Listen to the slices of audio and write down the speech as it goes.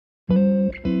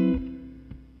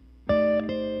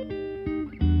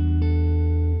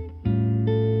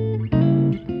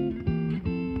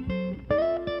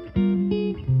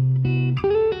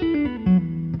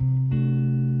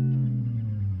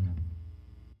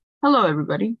Hello,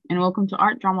 everybody, and welcome to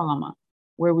Art Drama Llama,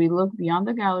 where we look beyond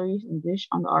the galleries and dish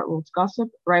on the art world's gossip,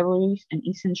 rivalries, and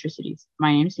eccentricities.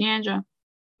 My name's Deandra,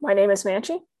 My name is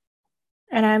Manchi.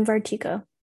 And I'm Vartika.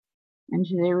 and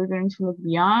today we're going to look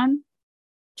beyond.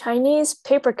 Chinese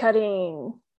paper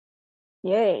cutting.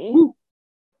 Yay. Woo,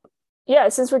 Yeah,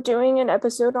 since we're doing an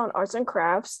episode on arts and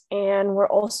crafts, and we're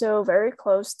also very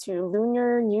close to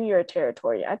Lunar New Year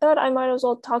territory, I thought I might as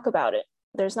well talk about it.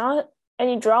 There's not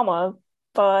any drama,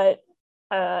 but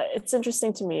it's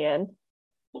interesting to me, and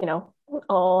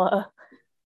I'll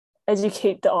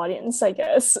educate the audience, I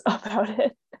guess, about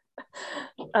it.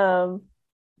 um,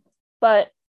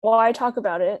 but while I talk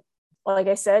about it, like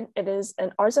I said, it is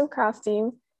an arts and craft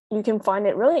theme. You can find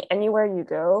it really anywhere you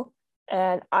go.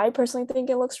 And I personally think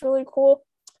it looks really cool,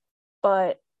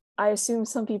 but I assume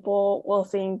some people will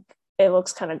think it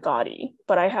looks kind of gaudy.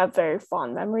 But I have very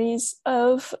fond memories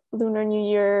of Lunar New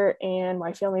Year and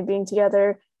my family being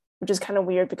together, which is kind of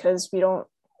weird because we don't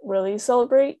really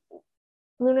celebrate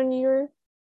Lunar New Year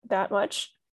that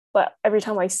much. But every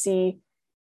time I see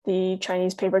the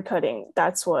Chinese paper cutting,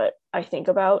 that's what I think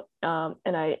about.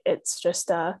 It's just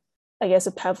I guess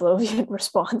a Pavlovian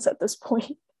response at this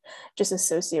point, just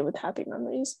associated with happy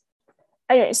memories.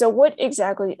 Anyway, so what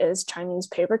exactly is Chinese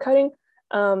paper cutting?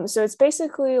 So it's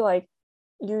basically like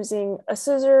using a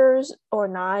scissors or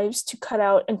knives to cut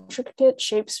out intricate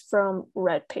shapes from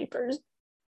red papers.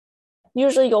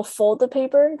 Usually you'll fold the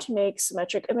paper to make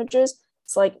symmetric images.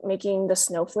 It's like making the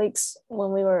snowflakes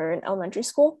when we were in elementary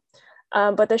school.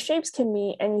 But the shapes can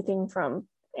be anything from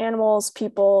animals,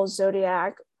 people,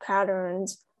 zodiac,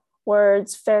 patterns,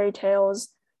 words, fairy tales,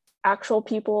 actual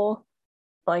people,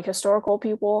 like historical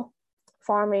people,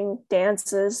 farming,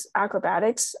 dances,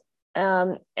 acrobatics.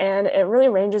 And it really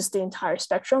ranges the entire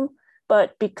spectrum.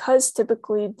 But because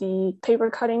typically the paper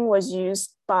cutting was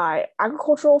used by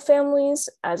agricultural families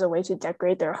as a way to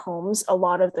decorate their homes, a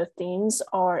lot of the themes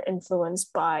are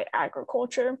influenced by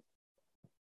agriculture.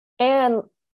 And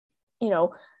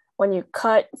when you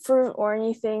cut fruit or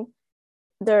anything,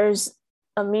 there's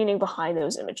a meaning behind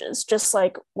those images. Just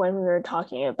like when we were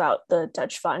talking about the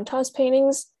Dutch Vantas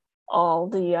paintings, all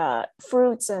the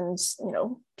fruits and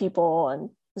people and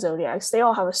zodiacs, they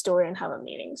all have a story and have a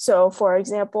meaning. So, for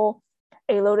example,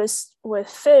 a lotus with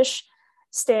fish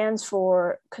stands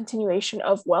for continuation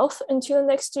of wealth into the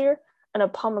next year, and a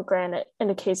pomegranate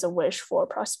indicates a wish for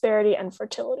prosperity and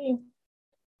fertility.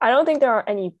 I don't think there are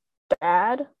any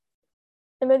bad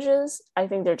images. I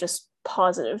think they're just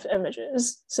positive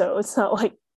images. So it's not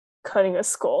like cutting a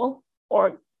skull,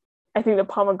 or I think the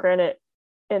pomegranate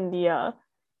in the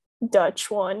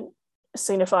Dutch one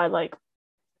signified like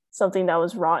something that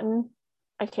was rotten.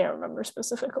 I can't remember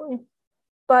specifically.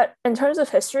 But in terms of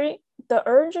history, the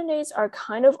originates are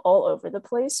kind of all over the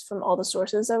place from all the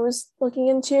sources I was looking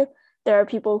into. There are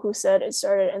people who said it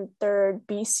started in 3rd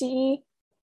BCE,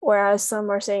 whereas some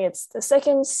are saying it's the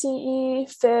 2nd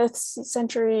CE, 5th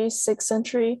century, 6th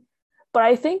century. But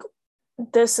I think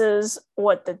this is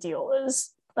what the deal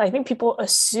is. I think people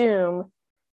assume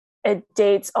it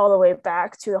dates all the way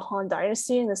back to the Han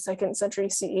Dynasty in the 2nd century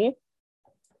CE,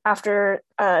 after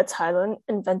Thailand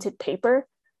invented paper,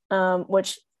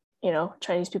 which,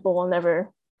 Chinese people will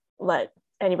never let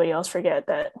anybody else forget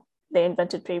that they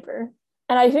invented paper.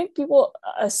 And I think people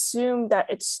assume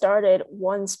that it started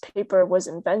once paper was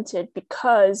invented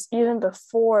because even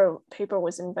before paper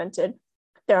was invented,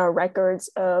 there are records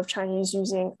of Chinese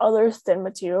using other thin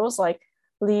materials like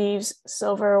leaves,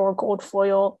 silver or gold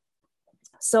foil,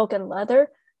 silk, and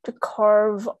leather to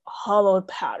carve hollowed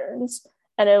patterns.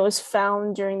 And it was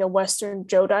found during the Western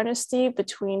Zhou dynasty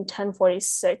between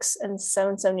 1046 and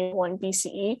 771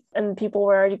 BCE. And people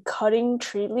were already cutting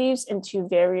tree leaves into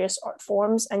various art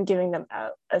forms and giving them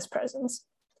out as presents,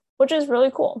 which is really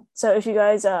cool. So if you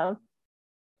guys ever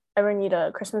need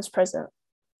a Christmas present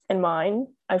in mind,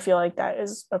 I feel like that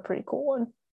is a pretty cool one.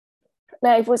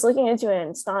 Now, I was looking into it,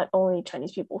 and it's not only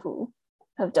Chinese people who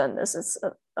have done this, it's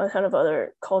a ton of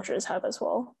other cultures have as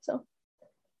well. So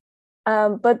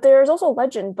but there's also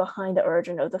legend behind the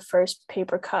origin of the first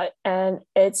paper cut, and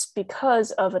it's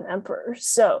because of an emperor.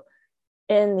 So,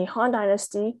 in the Han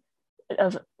Dynasty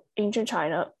of ancient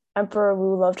China, Emperor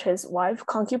Wu loved his wife,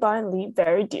 concubine Li,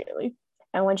 very dearly.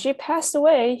 And when she passed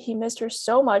away, he missed her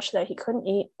so much that he couldn't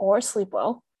eat or sleep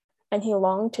well, and he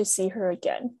longed to see her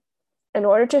again. In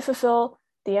order to fulfill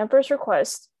the emperor's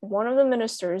request, one of the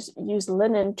ministers used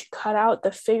linen to cut out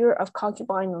the figure of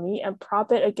concubine Li and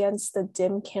prop it against the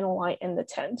dim candlelight in the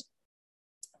tent.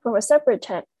 From a separate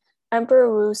tent,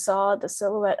 Emperor Wu saw the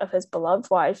silhouette of his beloved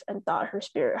wife and thought her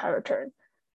spirit had returned.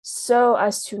 So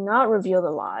as to not reveal the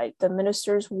lie, the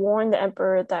ministers warned the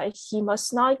emperor that he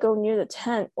must not go near the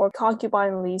tent or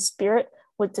concubine Li's spirit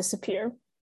would disappear.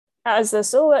 As the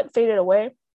silhouette faded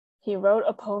away, he wrote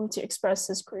a poem to express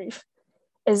his grief.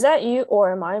 Is that you,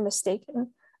 or am I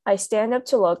mistaken? I stand up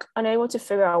to look, unable to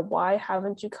figure out why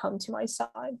haven't you come to my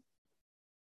side.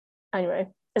 Anyway,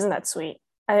 isn't that sweet?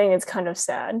 I think it's kind of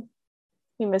sad.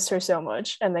 He missed her so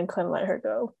much and then couldn't let her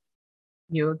go.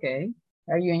 You okay?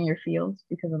 Are you in your feels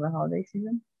because of the holiday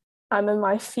season? I'm in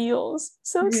my feels.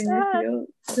 So sad.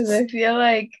 Because I feel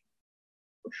like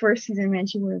first season man,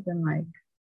 she would have been like,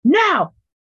 no!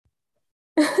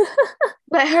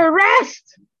 Let her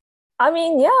rest! I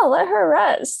mean, yeah, let her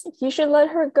rest. He should let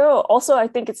her go. Also, I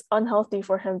think it's unhealthy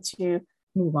for him to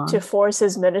move on, to force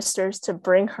his ministers to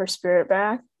bring her spirit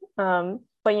back. But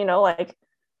you know, like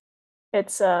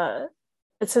it's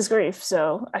his grief,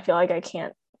 so I feel like I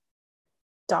can't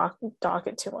dock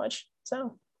it too much.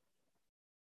 So,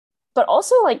 but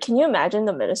also, like, can you imagine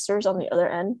the ministers on the other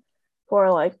end who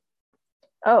are like,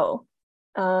 oh,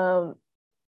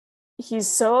 he's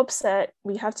so upset,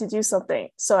 we have to do something,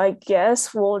 so I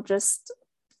guess we'll just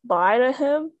lie to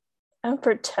him and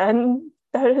pretend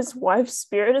that his wife's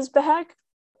spirit is back.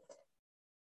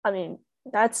 I mean,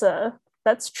 that's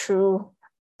true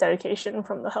dedication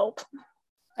from the help.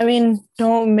 I mean,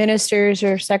 don't ministers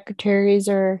or secretaries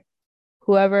or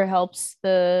whoever helps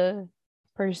the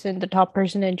top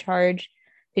person in charge,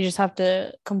 they just have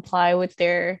to comply with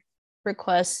their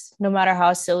requests, no matter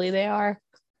how silly they are.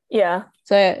 Yeah.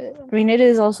 So, I mean, it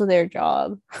is also their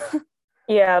job.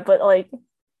 Yeah, but like,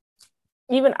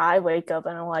 even I wake up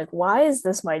and I'm like, why is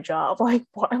this my job? Like,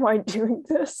 why am I doing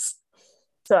this?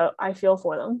 So I feel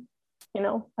for them.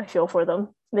 I feel for them.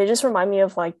 They just remind me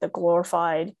of like the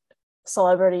glorified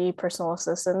celebrity personal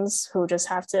assistants who just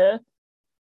have to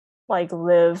like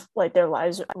live, like their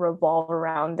lives revolve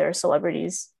around their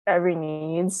celebrities' every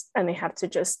needs, and they have to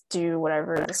just do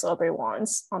whatever the celebrity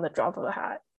wants on the drop of a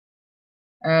hat.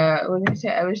 I was gonna say,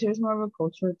 I wish there was more of a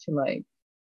culture to like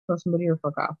tell somebody to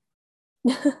fuck off.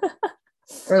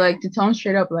 Or like to tell them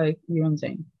straight up, like, you're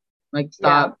insane. Like,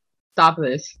 stop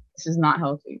this. This is not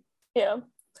healthy. Yeah.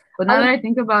 But now that I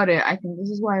think about it, I think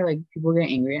this is why like people get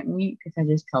angry at me, because I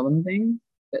just tell them things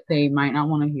that they might not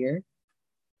want to hear.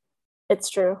 It's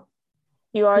true.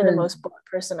 You are the most blunt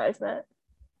person I've met.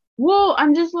 Well,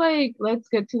 I'm just like, let's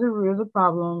get to the root of the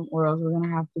problem, or else we're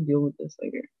gonna have to deal with this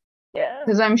later. Yeah.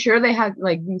 Because I'm sure they had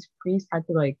like these priests had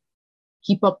to like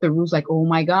keep up the rules, like, oh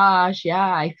my gosh, yeah,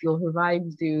 I feel her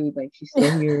vibes, dude. Like, she's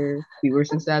still here. We were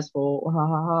successful. Ha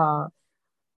ha ha.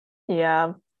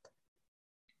 Yeah.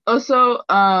 Also,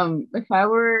 if I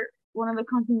were one of the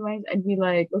concubines, I'd be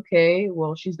like, okay,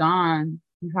 well, she's gone.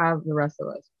 You have the rest of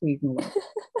us. Please move on.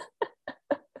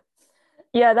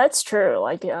 Yeah, that's true.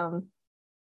 Like, even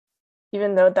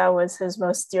though that was his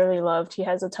most dearly loved, he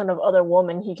has a ton of other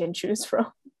women he can choose from.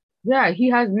 Yeah, he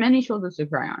has many shoulders to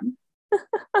cry on.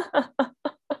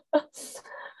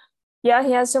 Yeah,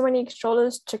 he has so many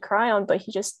shoulders to cry on, but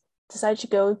he just decided to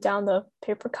go down the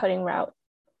paper cutting route.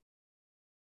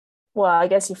 Well, I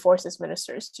guess he forced his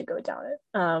ministers to go down it.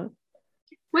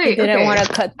 Wait, he didn't want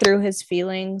to cut through his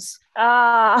feelings.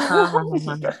 Well,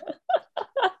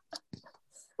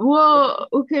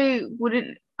 okay,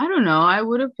 I don't know. I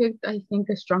would have picked, I think,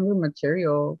 a stronger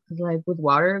material, because like with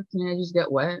water, can I just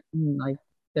get wet and like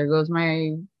there goes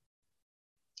my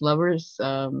lover's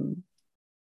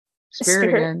spirit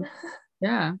again.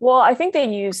 Yeah. Well, I think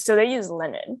they use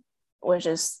linen, which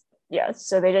is, yeah,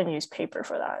 so they didn't use paper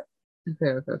for that.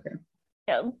 Okay.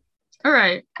 Yeah. All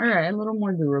right, a little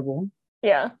more durable.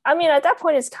 Yeah, I mean, at that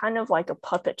point, it's kind of like a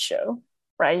puppet show,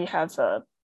 right? You have a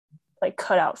like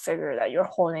cutout figure that you're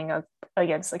holding up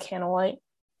against the candlelight.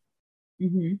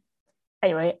 Mm-hmm.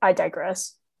 Anyway, I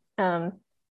digress.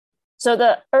 So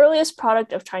the earliest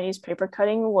product of Chinese paper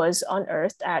cutting was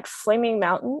unearthed at Flaming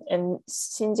Mountain in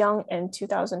Xinjiang in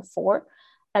 2004,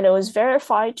 and it was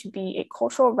verified to be a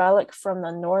cultural relic from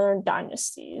the northern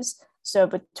dynasties, so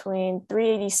between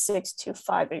 386 to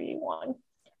 581.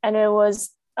 And it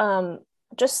was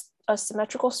just a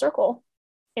symmetrical circle,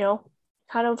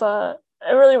 kind of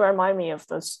it really reminded me of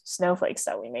those snowflakes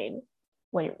that we made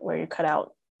where you cut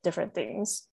out different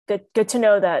things. Good to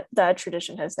know that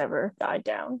tradition has never died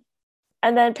down.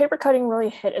 And then paper cutting really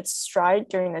hit its stride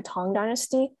during the Tang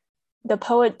Dynasty. The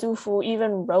poet Du Fu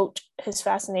even wrote his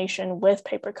fascination with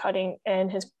paper cutting in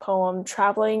his poem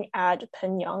Traveling at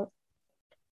Penyang.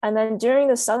 And then during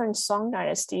the Southern Song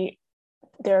Dynasty,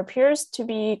 there appears to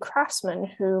be craftsmen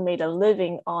who made a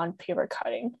living on paper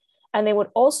cutting, and they would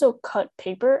also cut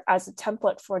paper as a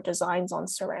template for designs on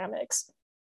ceramics.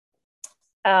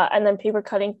 And then paper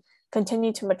cutting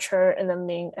continued to mature in the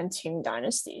Ming and Qing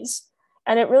dynasties.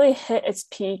 And it really hit its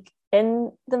peak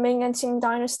in the Ming and Qing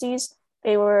dynasties.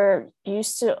 They were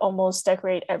used to almost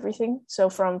decorate everything. So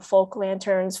from folk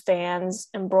lanterns, fans,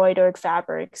 embroidered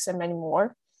fabrics, and many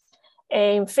more.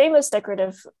 A famous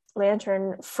decorative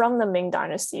lantern from the Ming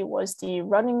dynasty was the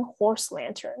running horse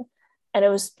lantern. And it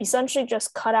was essentially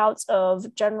just cutouts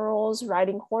of generals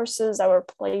riding horses that were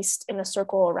placed in a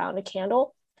circle around a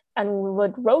candle and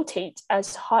would rotate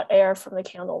as hot air from the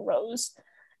candle rose.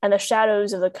 And the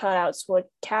shadows of the cutouts would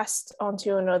cast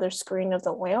onto another screen of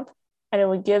the lamp, and it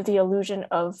would give the illusion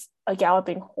of a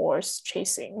galloping horse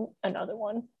chasing another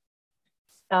one.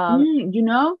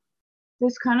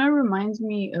 This kind of reminds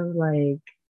me of like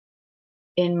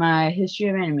in my history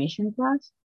of animation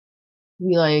class,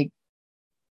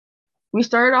 we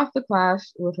started off the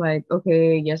class with like,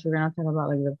 okay, yes, we're gonna talk about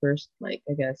like the first, like,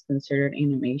 I guess, considered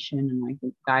animation and like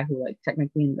the guy who like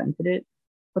technically invented it.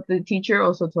 But the teacher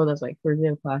also told us like for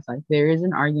the class, like there is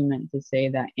an argument to say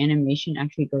that animation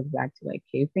actually goes back to like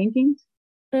cave paintings.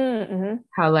 Mm-hmm.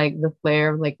 How like the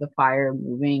flare of like the fire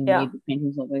moving made the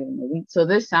paintings look like they're moving. So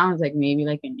this sounds like maybe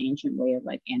like an ancient way of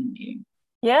like animating.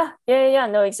 Yeah.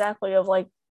 No, exactly. Of like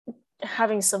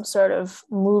having some sort of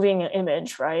moving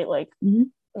image, right? Like,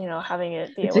 having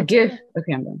it be it's a GIF.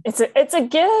 Okay, I'm done. It's a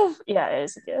GIF. Yeah, it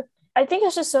is a GIF. I think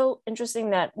it's just so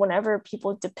interesting that whenever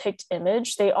people depict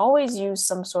image, they always use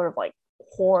some sort of like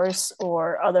horse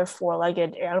or other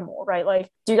four-legged animal, right? Like,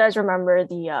 do you guys remember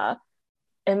the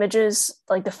images,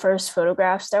 like the first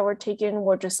photographs that were taken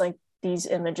were just like these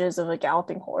images of a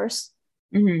galloping horse?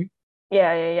 Mm-hmm.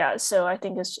 Yeah. So I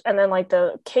think and then like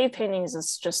the cave paintings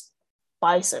is just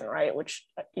bison, right? Which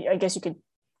I guess you could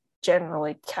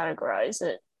generally categorize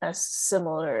it as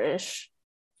similar-ish.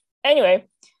 Anyway,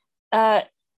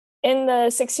 in the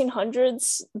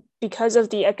 1600s, because of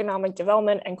the economic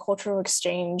development and cultural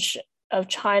exchange of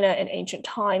China in ancient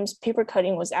times, paper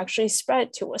cutting was actually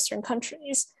spread to Western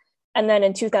countries. And then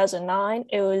in 2009,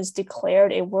 it was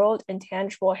declared a World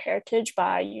Intangible Heritage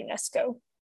by UNESCO.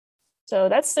 So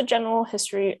that's the general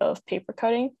history of paper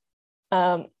cutting.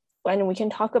 And we can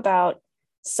talk about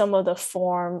some of the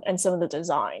form and some of the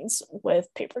designs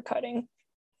with paper cutting.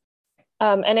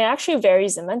 And it actually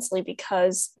varies immensely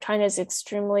because China is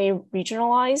extremely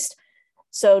regionalized.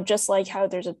 So just like how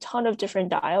there's a ton of different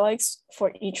dialects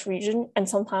for each region and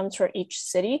sometimes for each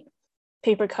city,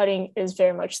 paper cutting is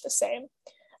very much the same.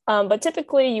 But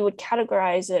typically you would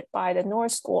categorize it by the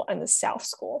North School and the South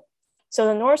School. So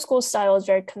the North School style is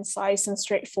very concise and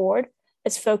straightforward.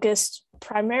 It's focused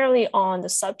primarily on the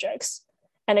subjects.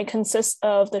 And it consists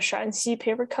of the Shanxi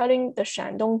paper cutting, the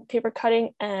Shandong paper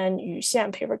cutting, and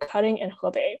Yuxian paper cutting in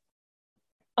Hebei.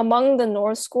 Among the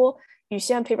North School,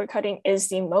 Yuxian paper cutting is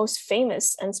the most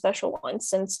famous and special one,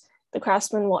 since the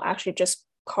craftsman will actually just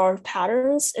carve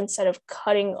patterns instead of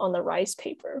cutting on the rice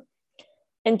paper.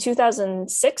 In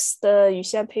 2006, the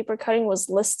Yuxian paper cutting was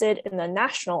listed in the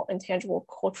National Intangible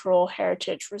Cultural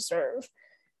Heritage Reserve.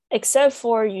 Except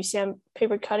for Yuxian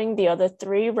paper cutting, the other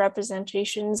three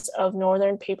representations of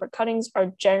northern paper cuttings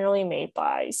are generally made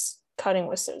by cutting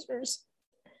with scissors.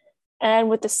 And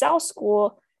with the South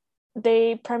School,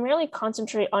 they primarily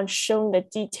concentrate on showing the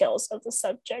details of the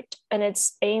subject, and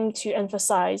it's aimed to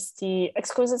emphasize the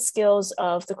exquisite skills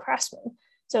of the craftsman.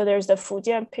 So there's the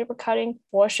Fujian paper cutting,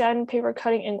 Foshan paper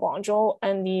cutting in Guangzhou,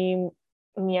 and the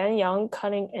Mianyang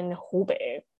cutting in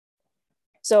Hubei.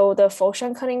 So the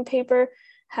Foshan cutting paper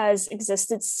has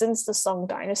existed since the Song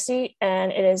Dynasty,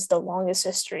 and it is the longest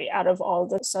history out of all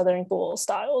the Southern school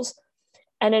styles.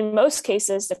 And in most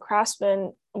cases, the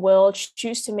craftsman will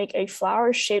choose to make a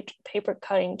flower-shaped paper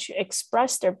cutting to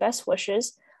express their best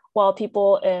wishes, while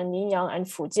people in Ningyan and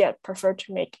Fujian prefer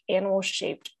to make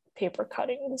animal-shaped paper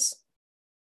cuttings.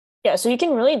 Yeah, so you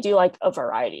can really do like a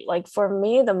variety. Like for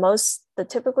me,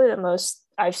 typically the most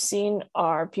I've seen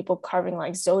are people carving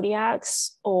like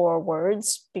zodiacs or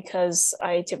words, because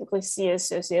I typically see it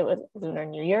associated with Lunar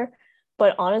New Year.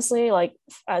 But honestly, like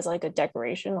as like a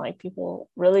decoration, like people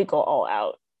really go all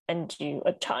out and do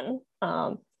a ton.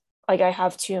 Like I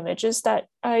have two images that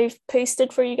I've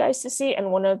pasted for you guys to see,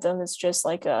 and one of them is just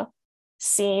like a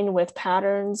scene with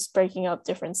patterns breaking up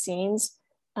different scenes.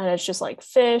 And it's just like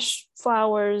fish,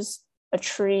 flowers, a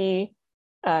tree,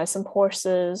 some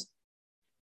horses.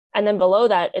 And then below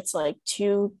that, it's like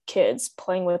two kids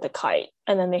playing with a kite.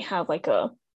 And then they have like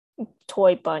a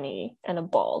toy bunny and a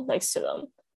ball next to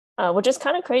them, which is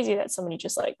kind of crazy that somebody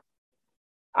just like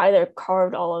either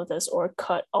carved all of this or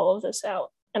cut all of this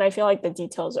out. And I feel like the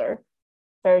details are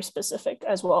very specific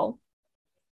as well.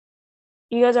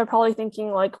 You guys are probably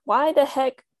thinking like, why the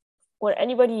heck would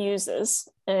anybody use this?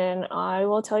 And I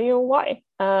will tell you why.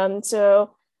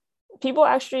 So people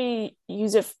actually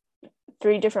use it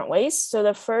 3 different ways. So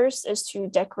the first is to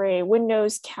decorate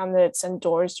windows, cabinets, and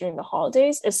doors during the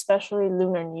holidays, especially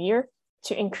Lunar New Year,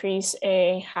 to increase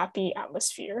a happy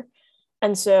atmosphere.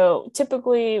 And so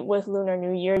typically with Lunar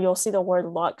New Year, you'll see the word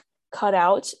luck cut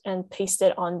out and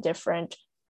pasted on different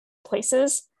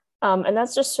places. And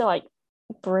that's just to like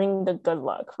bring the good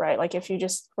luck, right? Like if you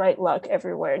just write luck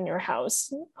everywhere in your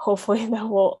house, hopefully that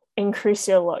will increase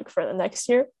your luck for the next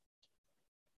year.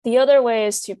 The other way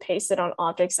is to paste it on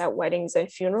objects at weddings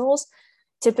and funerals.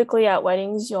 Typically at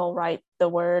weddings, you'll write the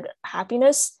word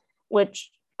happiness,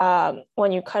 which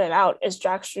when you cut it out is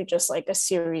actually just like a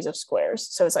series of squares.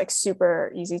 So it's like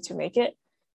super easy to make it.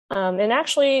 And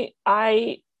actually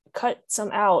I cut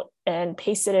some out and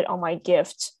pasted it on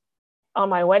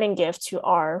my wedding gift to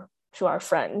our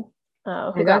friend who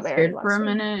I got got married scared for a last week.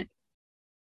 minute.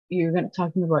 You're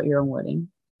talking about your own wedding.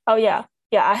 Oh yeah.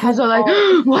 I I had was like,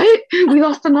 what? We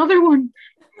lost another one.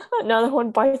 another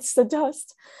one bites the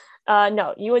dust.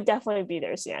 No, you would definitely be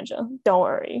there, Sianja. Don't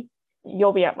worry.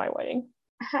 You'll be at my wedding.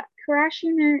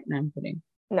 Crashing it. No, I'm kidding.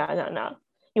 No.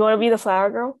 You want to be the flower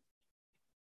girl?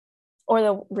 Or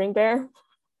the ring bearer?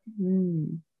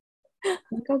 I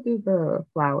think I'll do the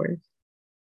flowers.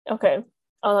 Okay.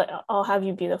 I'll have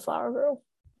you be the flower girl.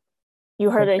 You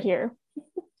heard it here.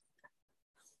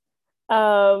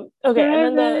 Okay,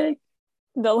 and then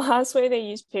the last way they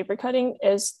use paper cutting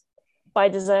is by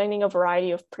designing a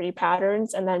variety of pretty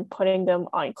patterns and then putting them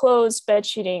on clothes, bed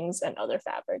sheetings, and other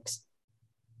fabrics.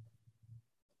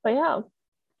 But yeah,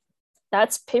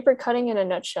 that's paper cutting in a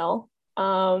nutshell.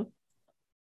 I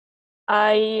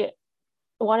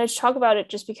wanted to talk about it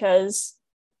just because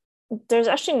there's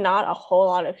actually not a whole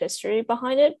lot of history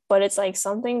behind it, but it's like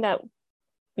something that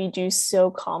we do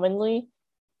so commonly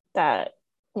that,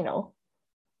 you know,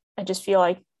 I just feel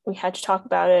like we had to talk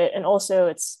about it. And also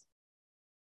it's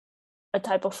a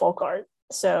type of folk art.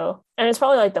 So, and it's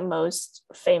probably like the most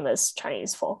famous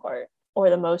Chinese folk art or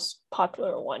the most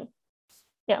popular one.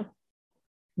 Yeah.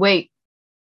 Wait.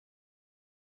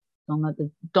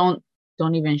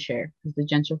 Don't even share because the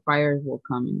gentrifiers will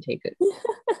come and take it.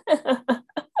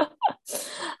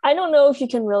 I don't know if you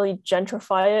can really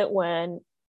gentrify it when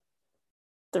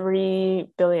 3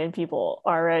 billion people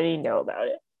already know about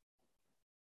it.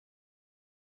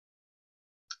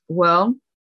 Well,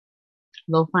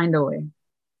 they'll find a way.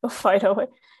 They'll find a way.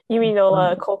 You mean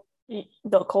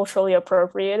they'll culturally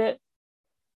appropriate it?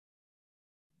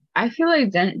 I feel like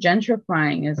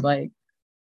gentrifying is like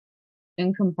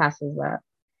encompasses that.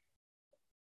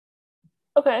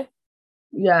 Okay.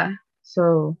 Yeah.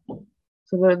 So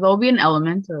there'll be an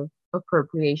element of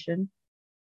appropriation.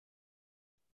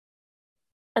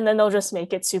 And then they'll just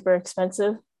make it super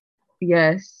expensive.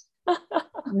 Yes.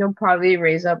 They'll probably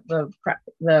raise up the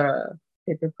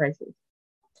paper prices.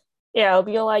 Yeah, it'll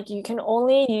be like you can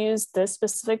only use this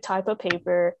specific type of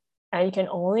paper and you can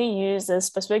only use this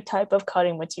specific type of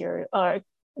cutting material or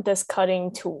this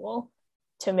cutting tool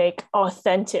to make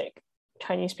authentic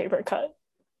Chinese paper cut.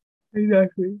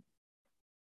 Exactly.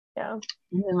 Yeah.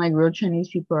 And then like real Chinese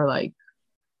people are like,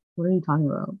 what are you talking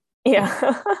about?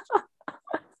 Yeah.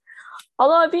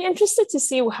 Although I'd be interested to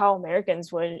see how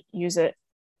Americans would use it.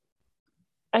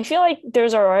 I feel like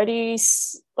there's already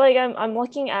like I'm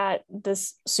looking at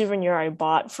this souvenir I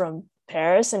bought from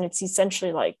Paris and it's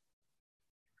essentially like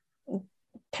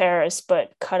Paris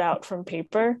but cut out from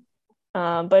paper.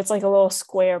 But it's like a little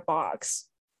square box.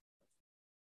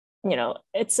 You know,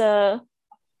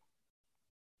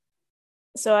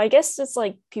 so I guess it's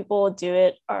like people do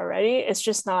it already. It's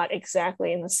just not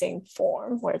exactly in the same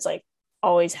form where it's like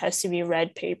always has to be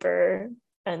red paper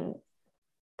and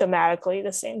thematically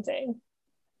the same thing.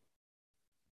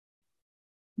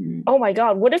 Oh my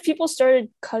God, what if people started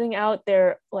cutting out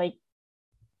their like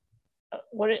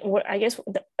what I guess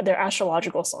their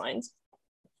astrological signs?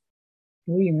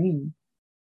 What do you mean?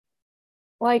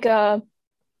 Like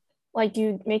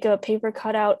you make a paper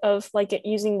cutout of like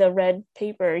using the red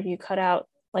paper, you cut out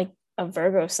like a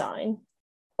Virgo sign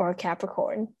or a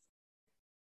Capricorn.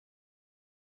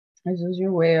 Is this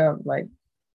your way of like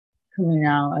coming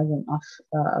out as an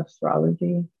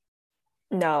astrology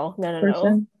No.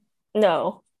 person?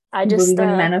 No. I You just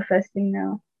believe in manifesting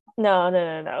now? No.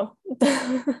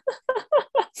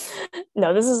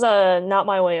 No, this is not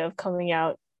my way of coming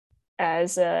out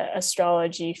as a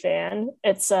astrology fan.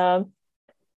 It's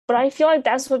but I feel like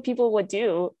that's what people would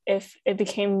do if it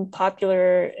became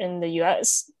popular in the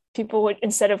US. People would,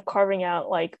 instead of carving out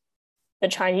like the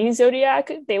Chinese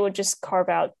zodiac, they would just carve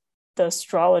out the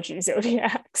astrology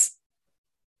zodiacs.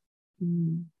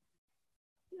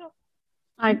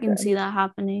 I can see that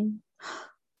happening.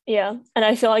 Yeah, and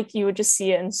I feel like you would just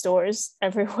see it in stores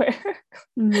everywhere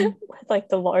with like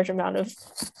the large amount of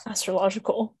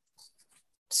astrological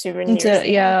souvenirs.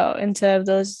 Instead of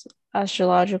those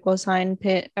astrological sign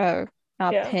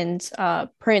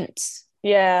prints.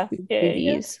 Yeah.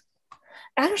 Goodies.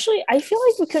 Actually, I feel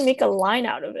like we could make a line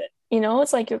out of it.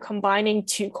 It's like you're combining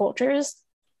two cultures.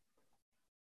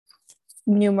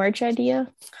 New merch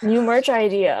idea.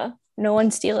 No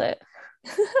one steal it.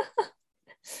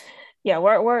 Yeah,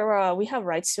 we have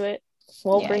rights to it.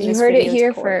 We'll bring you heard it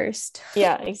here first.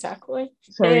 Yeah, exactly.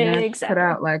 So we're gonna cut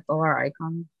out like all our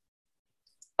icons.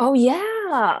 Oh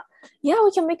yeah,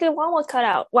 we can make a llama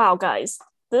cutout. Wow, guys,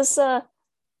 this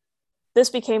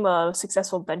became a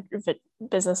successful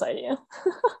business idea.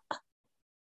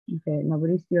 Okay,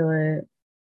 nobody steal it.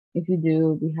 If you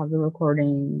do, we have the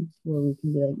recording where we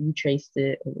can be like, you traced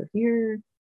it over here.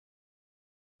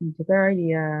 You took our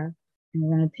idea, and we're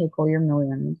gonna take all your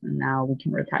millions, and now we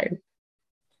can retire.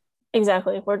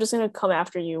 Exactly. We're just gonna come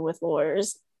after you with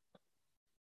lawyers,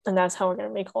 and that's how we're gonna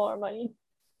make all our money.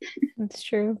 That's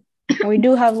true. We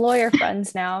do have lawyer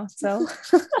friends now, so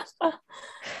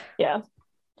yeah.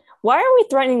 Why are we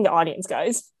threatening the audience,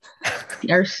 guys?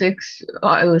 Our 6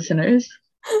 listeners.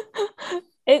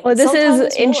 This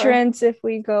is insurance if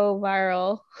we go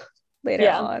viral later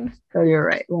on. So you're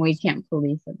right. When we can't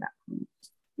police at that point.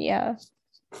 Yeah.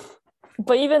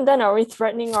 But even then, are we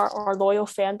threatening our loyal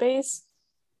fan base?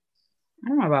 I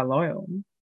don't know about loyal.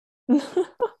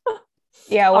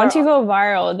 Yeah, once you go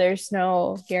viral, there's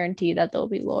no guarantee that they'll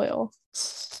be loyal.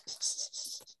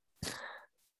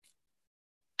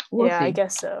 We'll see. I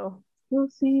guess so. We'll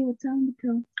see what time to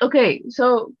come. Okay,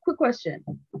 so quick question.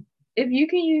 If you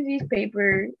can use these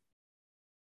paper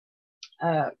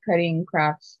cutting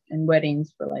crafts and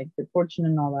weddings for like good fortune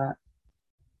and all that,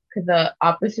 could the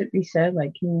opposite be said?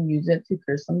 Like, can you use it to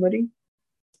curse somebody?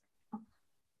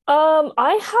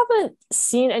 I haven't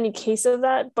seen any case of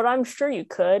that, but I'm sure you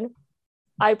could.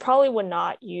 I probably would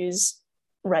not use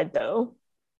red though.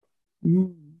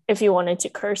 If you wanted to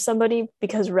curse somebody,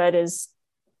 because red is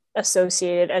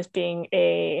associated as being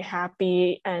a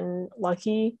happy and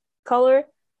lucky color.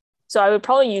 So I would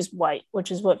probably use white,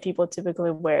 which is what people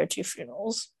typically wear to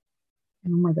funerals. Oh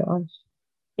my gosh.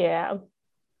 Yeah.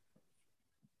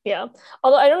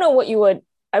 Although I don't know what you would.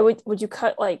 Would you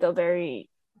cut like a very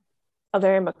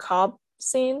macabre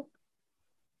scene?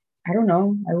 I don't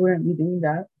know. I wouldn't be doing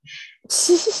that.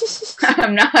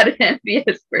 I'm not an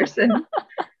envious person.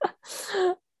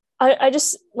 I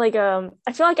just like I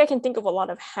feel like I can think of a lot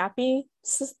of happy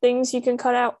things you can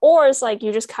cut out, or it's like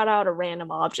you just cut out a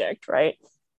random object, right?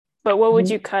 But what would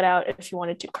you cut out if you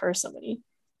wanted to curse somebody?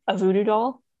 A voodoo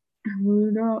doll? A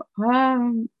voodoo doll?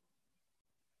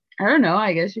 I don't know.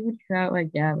 I guess you would cut out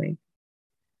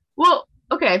well,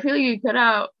 okay. I feel like you cut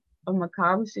out a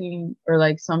macabre scene or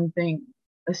like something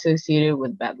associated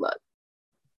with bad luck.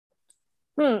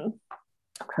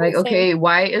 Like, okay,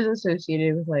 white is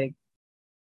associated with like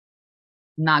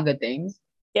not good things.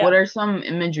 Yeah. What are some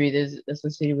imagery that's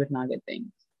associated with not good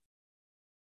things?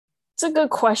 It's a good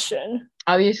question.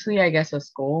 Obviously, I guess a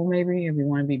skull, maybe, if you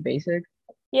want to be basic.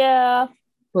 Yeah.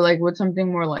 But like, what's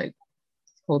something more like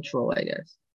cultural, I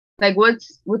guess? Like,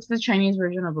 what's the Chinese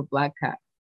version of a black cat?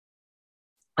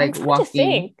 Like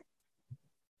walking.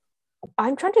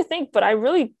 I'm trying to think, but I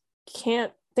really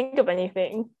can't think of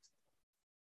anything.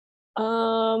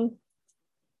 I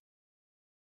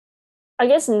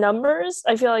guess numbers.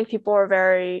 I feel like people are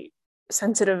very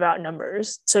sensitive about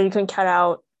numbers, so you can cut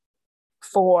out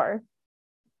 4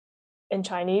 in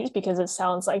Chinese because it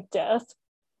sounds like death.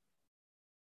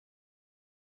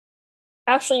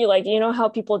 Actually, like, you know how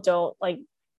people don't like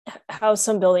how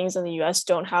some buildings in the US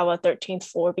don't have a 13th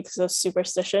floor because of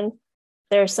superstition?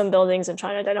 There are some buildings in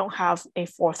China that don't have a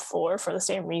 4th floor for the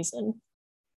same reason.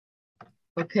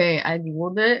 Okay, I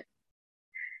googled it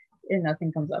and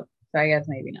nothing comes up. So I guess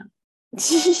maybe not.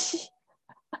 It's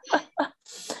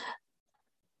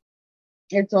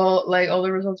all like all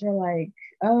the results are like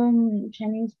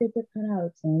Chinese paper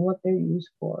cutouts and what they're used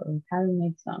for and how to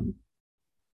make some.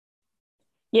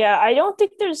 Yeah, I don't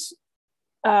think there's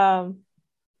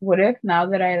what if now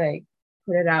that I like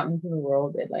put it out into the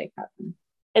world it like happens?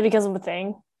 It becomes a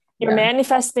thing. You're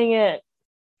manifesting it.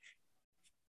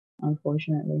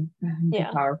 Unfortunately. Yeah.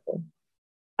 Too powerful.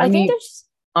 I think there's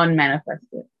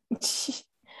unmanifested.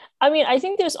 I mean, I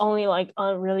think there's only like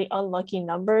really unlucky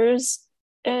numbers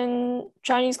in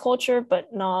Chinese culture,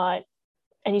 but not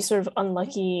any sort of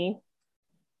unlucky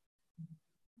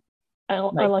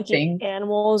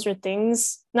animals or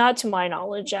things. Not to my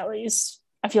knowledge, at least.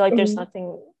 I feel like there's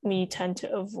nothing we tend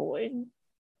to avoid.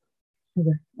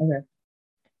 Okay.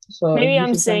 So maybe if I'm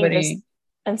you see saying this somebody,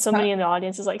 and somebody in the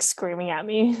audience is like screaming at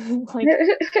me, like,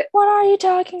 what are you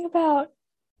talking about?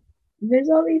 there's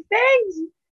all these things.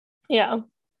 Yeah.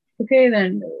 Okay,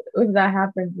 then if that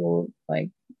happens, we'll like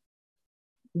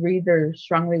read their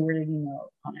strongly worded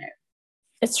email on it.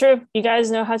 It's true. You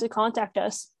guys know how to contact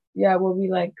us. Yeah, we'll be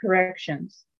like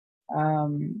corrections.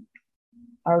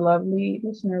 Our lovely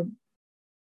listener,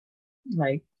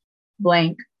 like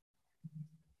blank,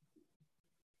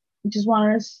 just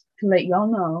wanted us to let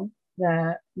y'all know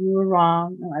that we were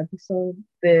wrong on episode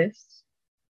this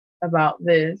about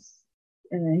this,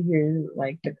 and then here's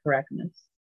like the correctness.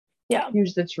 Yeah.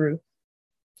 Here's the truth.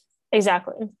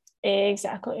 Exactly.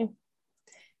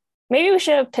 Maybe we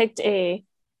should have picked a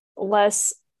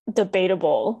less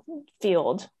debatable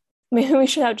field. Maybe we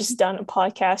should have just done a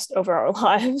podcast over our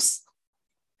lives.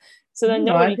 So then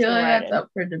nobody I feel can like write that's in. up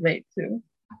for debate too.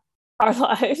 Our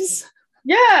lives.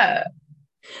 Yeah.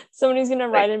 Somebody's gonna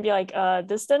write in and be like,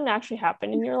 this didn't actually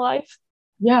happen in your life.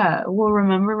 Yeah. Well,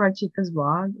 remember Rachika's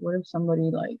blog? What if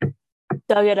somebody like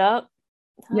dug it up?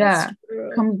 That's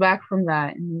true. Comes back from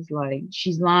that and he's like,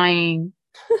 she's lying.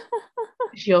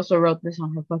 She also wrote this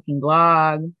on her fucking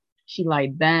blog. She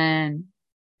lied then.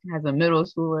 Has a middle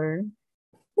schooler.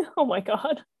 Oh my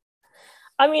god.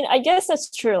 I mean, I guess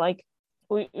that's true. Like,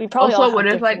 we probably also, all what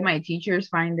if different... like my teachers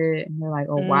find it and they're like,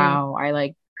 oh wow, I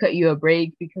like cut you a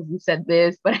break because you said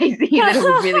this, but I see that it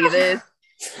was really this.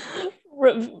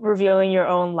 Revealing your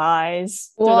own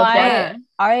lies. Well,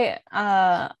 I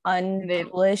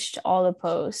unpublished all the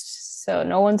posts, so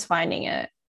no one's finding it.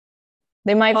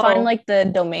 They might find like the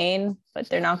domain, but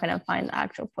they're not gonna find the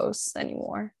actual posts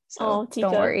anymore. So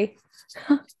don't worry.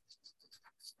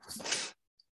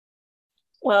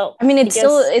 Well, I mean,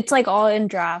 it's like all in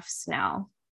drafts now,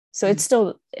 so it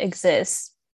still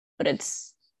exists, but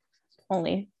it's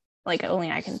only I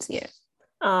can see it.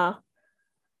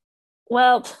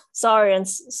 Well, sorry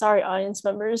audience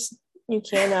members, you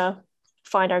can't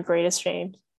find our greatest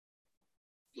shame.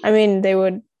 I mean, they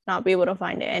would not be able to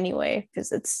find it anyway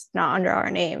because it's not under our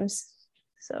names.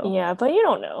 So yeah, but you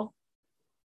don't know.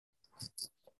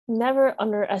 Never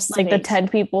underestimate like the 10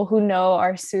 people who know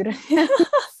our pseudonym.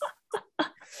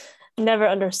 Never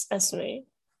underestimate.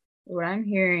 What I'm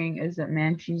hearing is that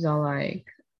Manchi's all like,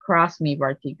 cross me,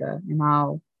 Bartika, and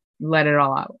I'll let it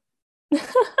all out.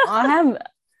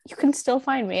 You can still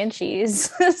find Manchis.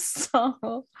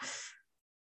 So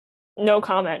no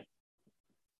comment.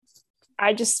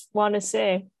 I just want to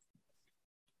say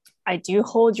I do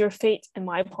hold your fate in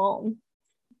my palm.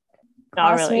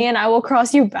 Cross really. Me and I will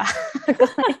cross you back.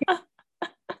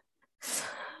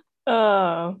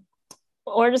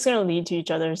 We're just gonna lead to each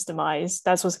other's demise.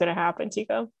 That's what's gonna happen,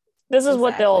 Tika. This is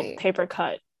what they'll paper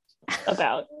cut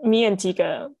about. Me and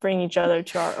Tika bring each other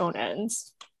to our own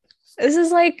ends. This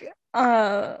is like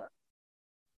when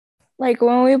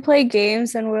we play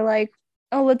games and we're like,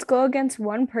 oh, let's go against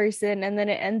one person, and then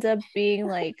it ends up being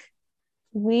like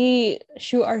we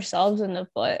shoot ourselves in the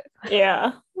foot.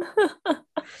 Yeah.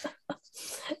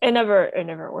 It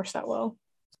never works that well.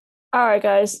 All right,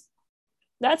 guys.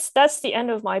 That's the end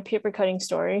of my paper cutting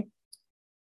story.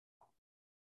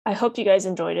 I hope you guys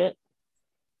enjoyed it.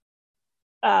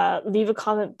 Leave a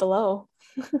comment below.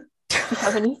 If you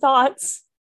have any thoughts,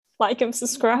 like and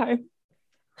subscribe.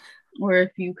 Or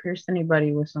if you cursed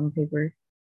anybody with some paper.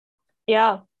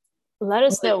 Yeah. Let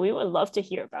us know. We would love to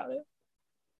hear about it.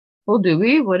 Well, do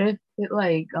we? What if it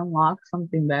like unlocks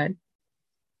something bad?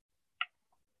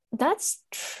 That's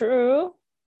true.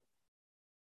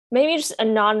 Maybe just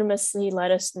anonymously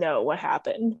let us know what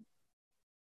happened.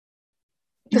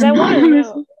 Because I want to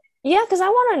know. Yeah, because I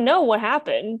want to know what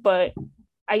happened, but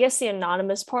I guess the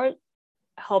anonymous part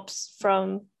helps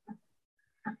from,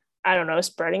 I don't know,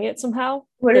 spreading it somehow.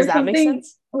 Does that make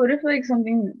sense? What if like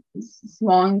something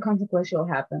small and consequential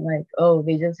happened? Like, oh,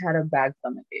 they just had a bad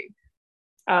stomachache.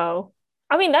 Oh,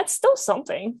 I mean, that's still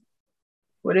something.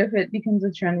 What if it becomes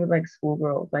a trend with like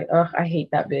schoolgirls? Like, ugh, I hate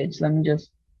that bitch. Let me just.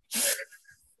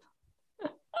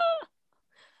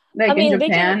 Like in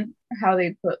Japan, how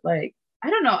they put like, I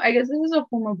don't know, I guess this is a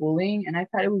form of bullying, and I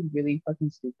thought it was really fucking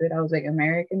stupid. I was like,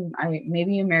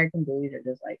 maybe American bullies are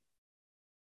just like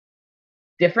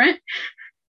different.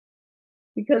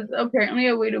 Because apparently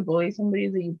a way to bully somebody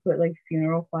is that you put like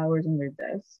funeral flowers in their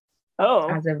desk. Oh.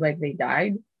 As if like they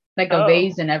died. Like a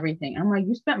vase and everything. I'm like,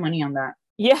 you spent money on that.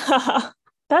 Yeah.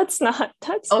 That's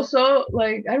also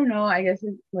like, I don't know, I guess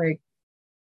it's like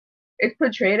it's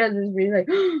portrayed as this really like,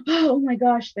 oh my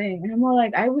gosh thing. And I'm more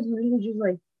like, I would literally just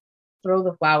like throw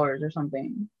the flowers or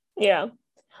something. Yeah.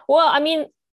 Well, I mean,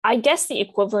 I guess the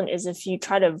equivalent is if you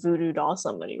try to voodoo doll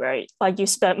somebody, right? Like you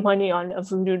spent money on a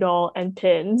voodoo doll and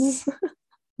pins.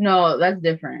 No, that's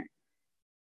different.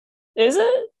 Is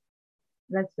it?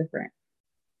 That's different.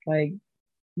 Like,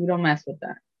 we don't mess with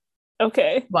that.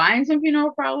 Okay. Buying some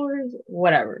funeral flowers,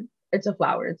 whatever. It's a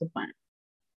flower. It's a plant.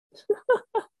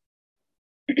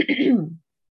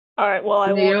 All right. Well,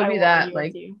 I It'll won't. be that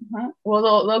like,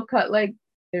 well, they'll cut like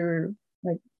their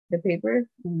like the paper, and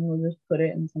we'll just put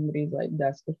it in somebody's like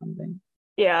desk or something.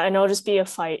 Yeah, and it'll just be a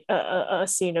fight, a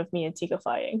scene of me and Tika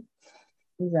fighting.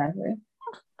 Exactly.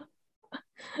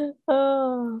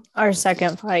 Our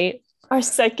second fight. Our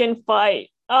second fight.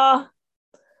 All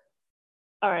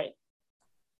right.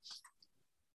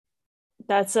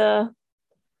 That's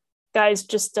guys,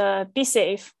 just be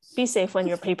safe. Be safe when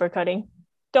you're paper cutting.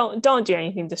 Don't do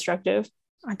anything destructive.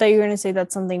 I thought you were gonna say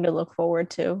that's something to look forward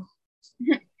to.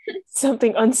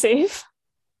 Something unsafe.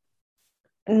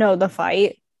 No, the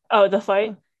fight. Oh, the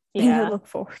fight. Yeah. To look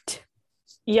forward to.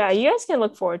 Yeah, you guys can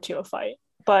look forward to a fight,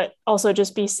 but also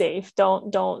just be safe.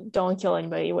 Don't kill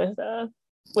anybody with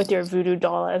your voodoo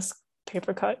doll-esque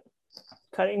paper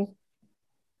cutting.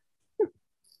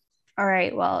 All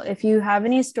right. Well, if you have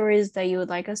any stories that you would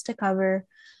like us to cover,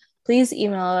 please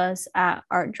email us at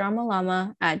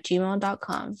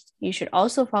artdramalama@gmail.com. You should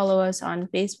also follow us on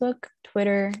Facebook,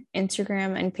 Twitter,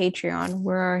 Instagram, and Patreon,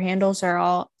 where our handles are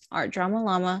all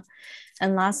artdramalama.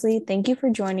 And lastly, thank you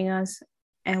for joining us,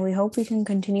 and we hope we can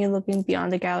continue looking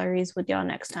beyond the galleries with y'all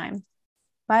next time.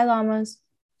 Bye, llamas.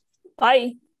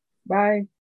 Bye. Bye.